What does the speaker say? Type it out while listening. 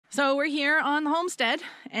So we're here on the homestead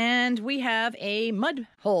and we have a mud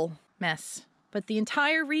hole mess. But the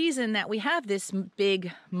entire reason that we have this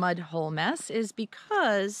big mud hole mess is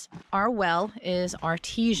because our well is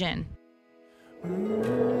artesian.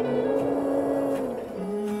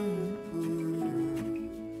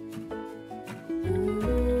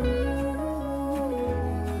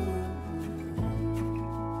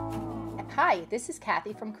 Hi, this is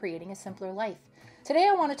Kathie from Creating a Simpler Life. Today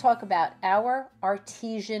I want to talk about our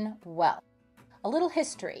artesian well. A little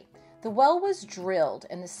history. The well was drilled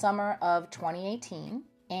in the summer of 2018,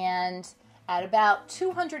 and at about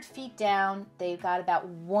 200 feet down, they got about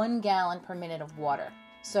 1 gallon per minute of water.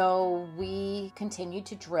 So we continued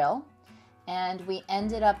to drill, and we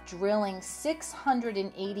ended up drilling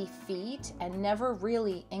 680 feet and never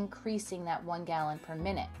really increasing that 1 gallon per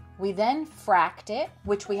minute. We then fracked it,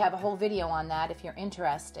 which we have a whole video on that if you're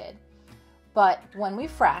interested. But when we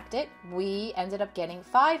fracked it, we ended up getting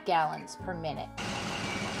 5 gallons per minute.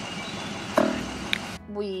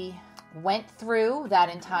 We went through that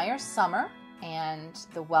entire summer and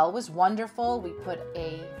the well was wonderful. We put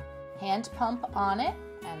a hand pump on it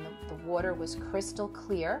and the water was crystal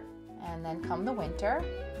clear. And then come the winter,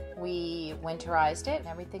 we winterized it and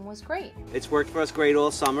everything was great. It's worked for us great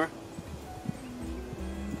all summer.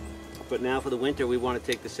 But now for the winter, we want to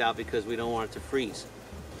take this out because we don't want it to freeze.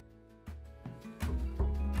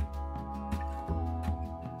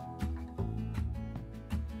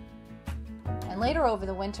 And later over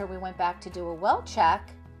the winter, we went back to do a well check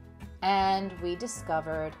and we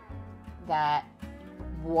discovered that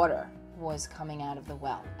water was coming out of the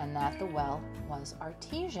well and that the well was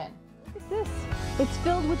artesian. Look at this. It's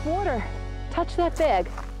filled with water. Touch that bag.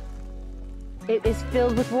 It is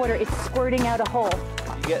filled with water. It's squirting out a hole.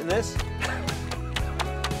 You getting this?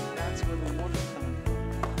 That's where the water's coming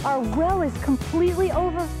from. Our well is completely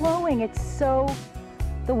overflowing.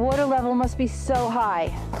 The water level must be so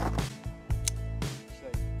high.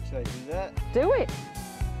 Should I do that? Do it.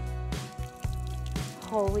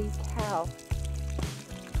 Holy cow.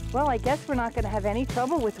 Well, I guess we're not going to have any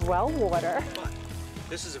trouble with well water.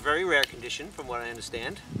 This is a very rare condition from what I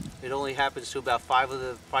understand. It only happens to about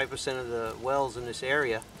 5% of the wells in this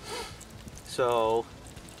area. So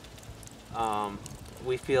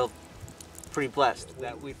we feel pretty blessed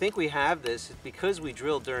that we think we have this because we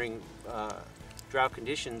drilled during drought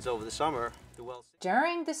conditions over the summer.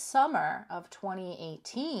 During the summer of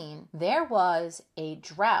 2018, there was a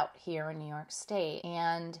drought here in New York State,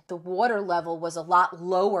 and the water level was a lot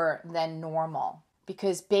lower than normal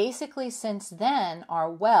because basically since then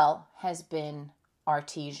our well has been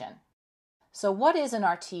artesian. So what is an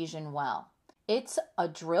artesian well? It's a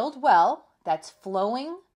drilled well that's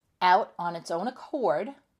flowing out on its own accord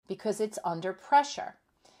because it's under pressure.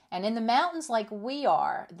 And in the mountains like we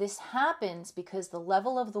are, this happens because the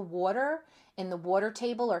level of the water in the water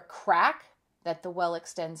table or crack that the well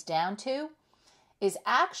extends down to is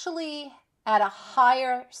actually at a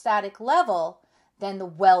higher static level than the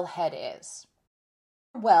wellhead is.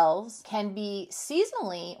 Wells can be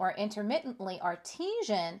seasonally or intermittently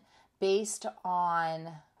artesian based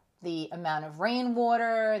on the amount of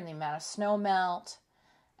rainwater and the amount of snow melt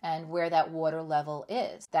and where that water level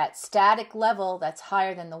is. That static level that's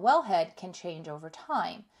higher than the wellhead can change over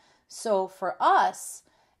time. So for us,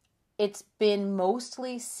 it's been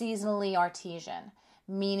mostly seasonally artesian,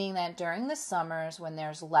 meaning that during the summers when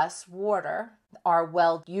there's less water, our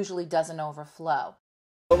well usually doesn't overflow.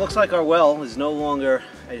 It looks like our well is no longer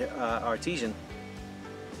artesian.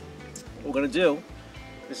 What we're going to do,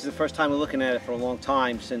 this is the first time we're looking at it for a long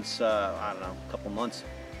time, since, I don't know, a couple months.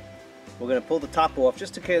 We're going to pull the top off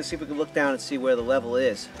just to see if we can look down and see where the level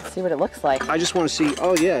is. See what it looks like. I just want to see,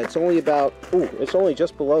 oh yeah, it's only about, it's only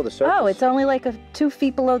just below the surface. Oh, it's only like 2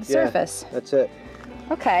 feet below the surface. That's it.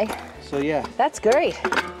 Okay. So yeah. That's great.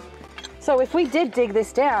 So if we did dig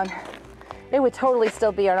this down, it would totally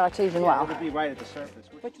still be an artesian well. It would be right at the surface.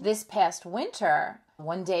 This past winter,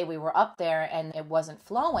 one day we were up there and it wasn't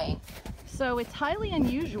flowing. So it's highly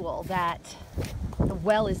unusual that the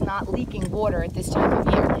well is not leaking water at this time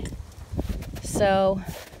of year. So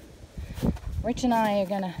Rich and I are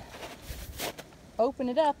gonna open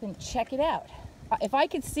it up and check it out. If I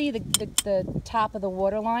could see the top of the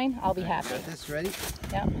water line, I'll be happy. Got this ready?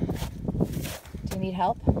 Yep. Do you need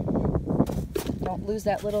help? Don't lose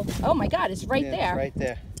that little, oh my God, it's right there. It's right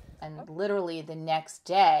there. And literally the next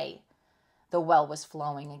day, the well was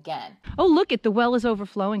flowing again. Oh, look it, the well is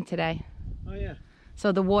overflowing today. Oh yeah.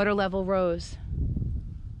 So the water level rose.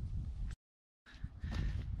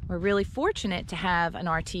 We're really fortunate to have an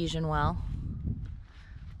artesian well,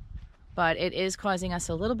 but it is causing us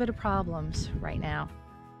a little bit of problems right now.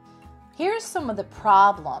 Here's some of the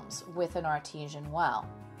problems with an artesian well.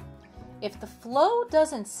 If the flow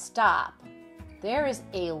doesn't stop, there is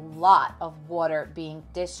a lot of water being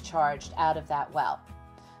discharged out of that well.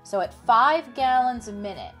 So at 5 gallons a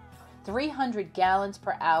minute, 300 gallons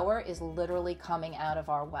per hour is literally coming out of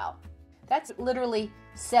our well. That's literally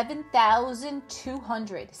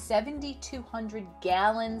 7,200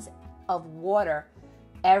 gallons of water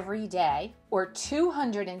every day, or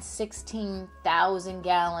 216,000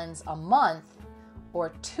 gallons a month,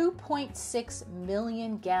 or 2.6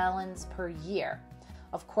 million gallons per year.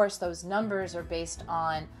 Of course, those numbers are based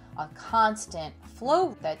on a constant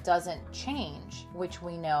flow that doesn't change, which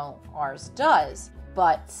we know ours does,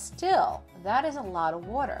 but still, that is a lot of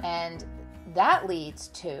water. And that leads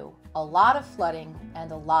to a lot of flooding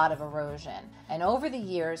and a lot of erosion. And over the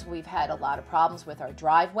years, we've had a lot of problems with our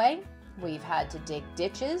driveway. We've had to dig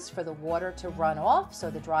ditches for the water to run off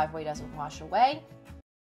so the driveway doesn't wash away.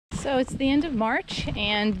 So it's the end of March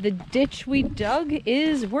and the ditch we dug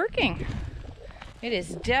is working. It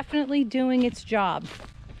is definitely doing its job.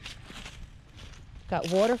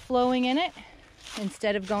 Got water flowing in it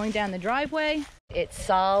instead of going down the driveway. It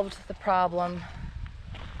solved the problem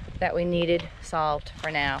that we needed solved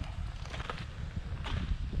for now.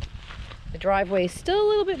 The driveway is still a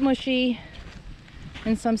little bit mushy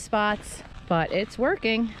in some spots, but it's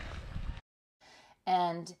working.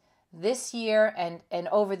 And this year and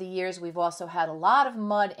over the years, we've also had a lot of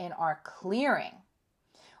mud in our clearing.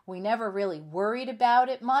 We never really worried about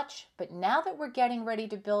it much, but now that we're getting ready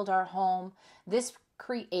to build our home, this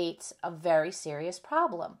creates a very serious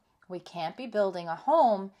problem. We can't be building a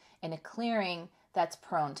home in a clearing that's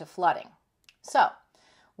prone to flooding. So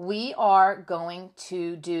we are going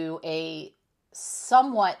to do a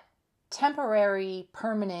somewhat temporary,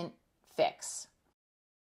 permanent fix.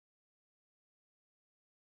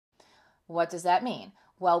 What does that mean?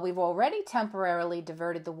 Well, we've already temporarily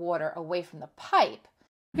diverted the water away from the pipe.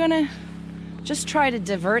 We're gonna just try to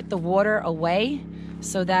divert the water away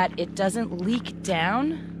so that it doesn't leak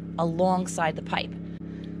down alongside the pipe.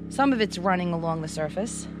 Some of it's running along the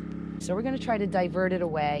surface, so we're gonna try to divert it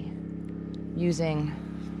away using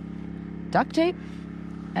duct tape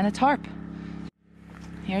and a tarp.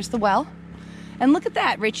 Here's the well. And look at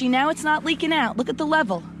that, Richie, now it's not leaking out. Look at the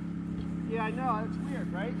level. Yeah, I know, that's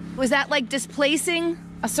weird, right? Was that like displacing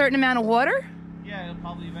a certain amount of water? Yeah, it'll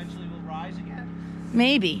probably eventually will rise again.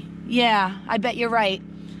 Maybe. Yeah, I bet you're right.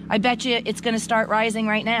 I bet you it's gonna start rising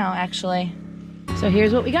right now, actually. So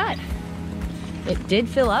here's what we got. It did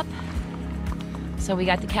fill up, so we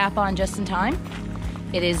got the cap on just in time.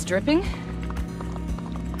 It is dripping.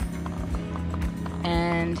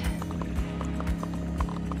 And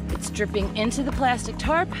it's dripping into the plastic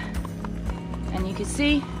tarp. And you can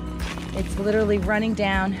see it's literally running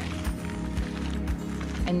down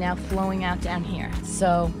and now flowing out down here.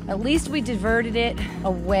 So at least we diverted it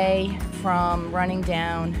away from running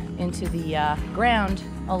down into the ground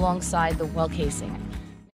alongside the well casing.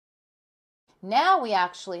 Now we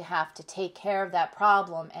actually have to take care of that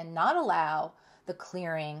problem and not allow the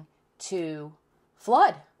clearing to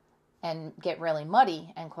flood and get really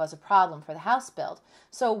muddy and cause a problem for the house build.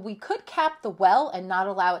 So we could cap the well and not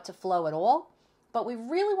allow it to flow at all, but we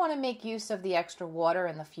really want to make use of the extra water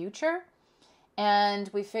in the future. And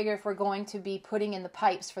we figure if we're going to be putting in the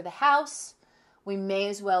pipes for the house, we may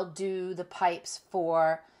as well do the pipes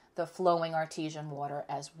for the flowing artesian water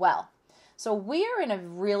as well. So we are in a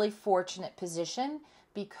really fortunate position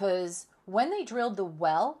because when they drilled the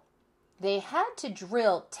well, they had to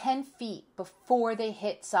drill 10 feet before they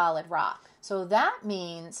hit solid rock. So that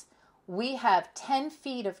means we have 10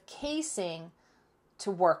 feet of casing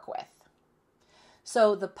to work with.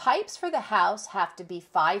 So the pipes for the house have to be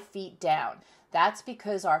 5 feet down. That's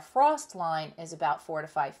because our frost line is about 4 to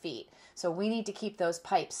 5 feet. So we need to keep those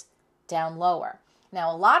pipes down lower.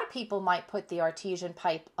 Now, a lot of people might put the artesian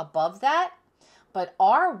pipe above that, but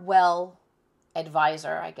our well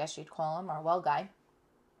advisor, I guess you'd call him, our well guy,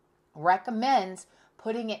 recommends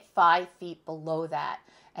putting it 5 feet below that.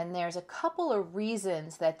 And there's a couple of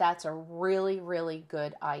reasons that that's a really, really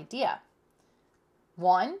good idea.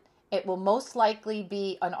 One, it will most likely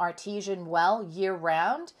be an artesian well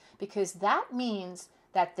year-round because that means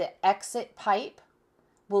that the exit pipe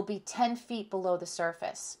will be 10 feet below the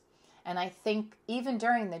surface. And I think even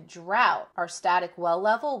during the drought, our static well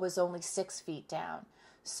level was only 6 feet down.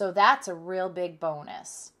 So that's a real big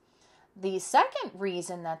bonus. The second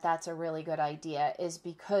reason that that's a really good idea is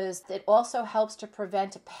because it also helps to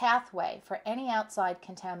prevent a pathway for any outside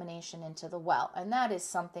contamination into the well. And that is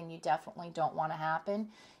something you definitely don't want to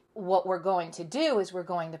happen. What we're going to do is we're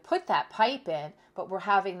going to put that pipe in, but we're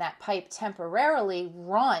having that pipe temporarily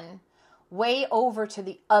run way over to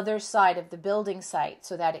the other side of the building site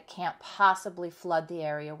so that it can't possibly flood the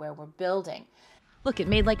area where we're building. Look, it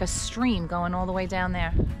made like a stream going all the way down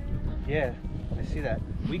there. Yeah, I see that.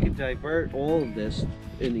 We could divert all of this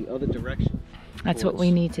in the other direction. That's what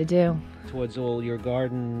we need to do. Towards all your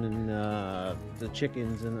garden and the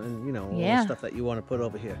chickens and you know, all Yeah. the stuff that you want to put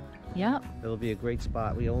over here. Yep. It'll be a great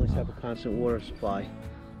spot. We always have a constant water supply.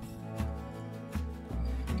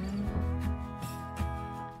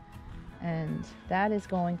 And that is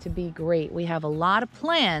going to be great. We have a lot of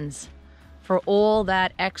plans for all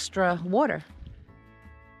that extra water.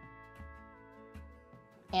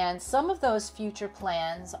 And some of those future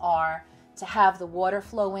plans are to have the water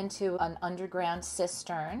flow into an underground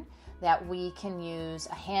cistern that we can use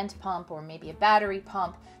a hand pump or maybe a battery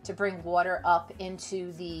pump to bring water up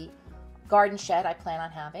into the garden shed I plan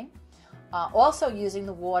on having. Also using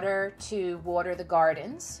the water to water the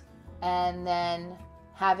gardens, and then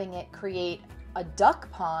having it create a duck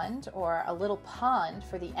pond or a little pond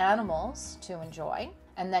for the animals to enjoy,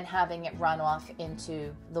 and then having it run off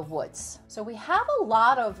into the woods. So we have a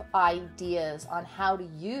lot of ideas on how to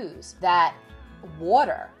use that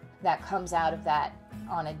water that comes out of that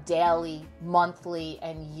on a daily, monthly,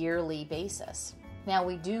 and yearly basis. Now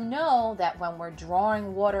we do know that when we're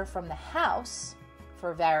drawing water from the house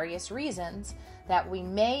for various reasons, that we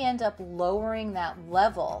may end up lowering that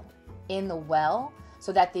level in the well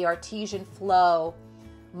so that the artesian flow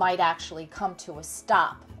might actually come to a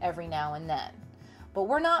stop every now and then. But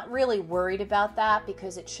we're not really worried about that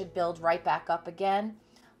because it should build right back up again.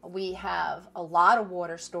 We have a lot of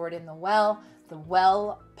water stored in the well. The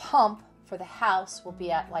well pump for the house will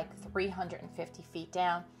be at like 350 feet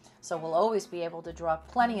down. So we'll always be able to draw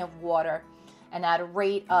plenty of water, and at a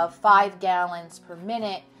rate of 5 gallons per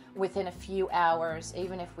minute within a few hours.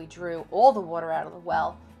 Even if we drew all the water out of the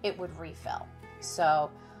well, it would refill. So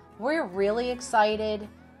we're really excited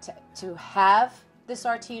to have this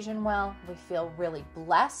artesian well. We feel really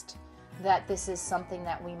blessed that this is something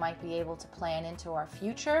that we might be able to plan into our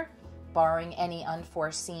future, barring any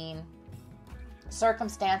unforeseen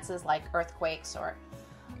circumstances like earthquakes or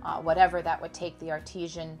whatever that would take the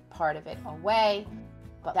artesian part of it away.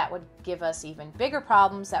 But that would give us even bigger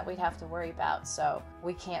problems that we'd have to worry about, so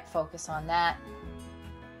we can't focus on that.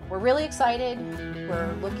 We're really excited.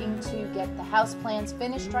 We're looking to get the house plans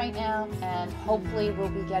finished right now, and hopefully we'll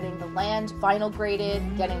be getting the land final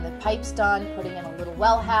graded, getting the pipes done, putting in a little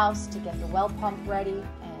well house to get the well pump ready,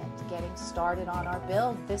 and getting started on our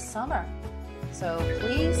build this summer. So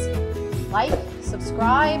please like,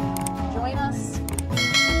 subscribe, join us.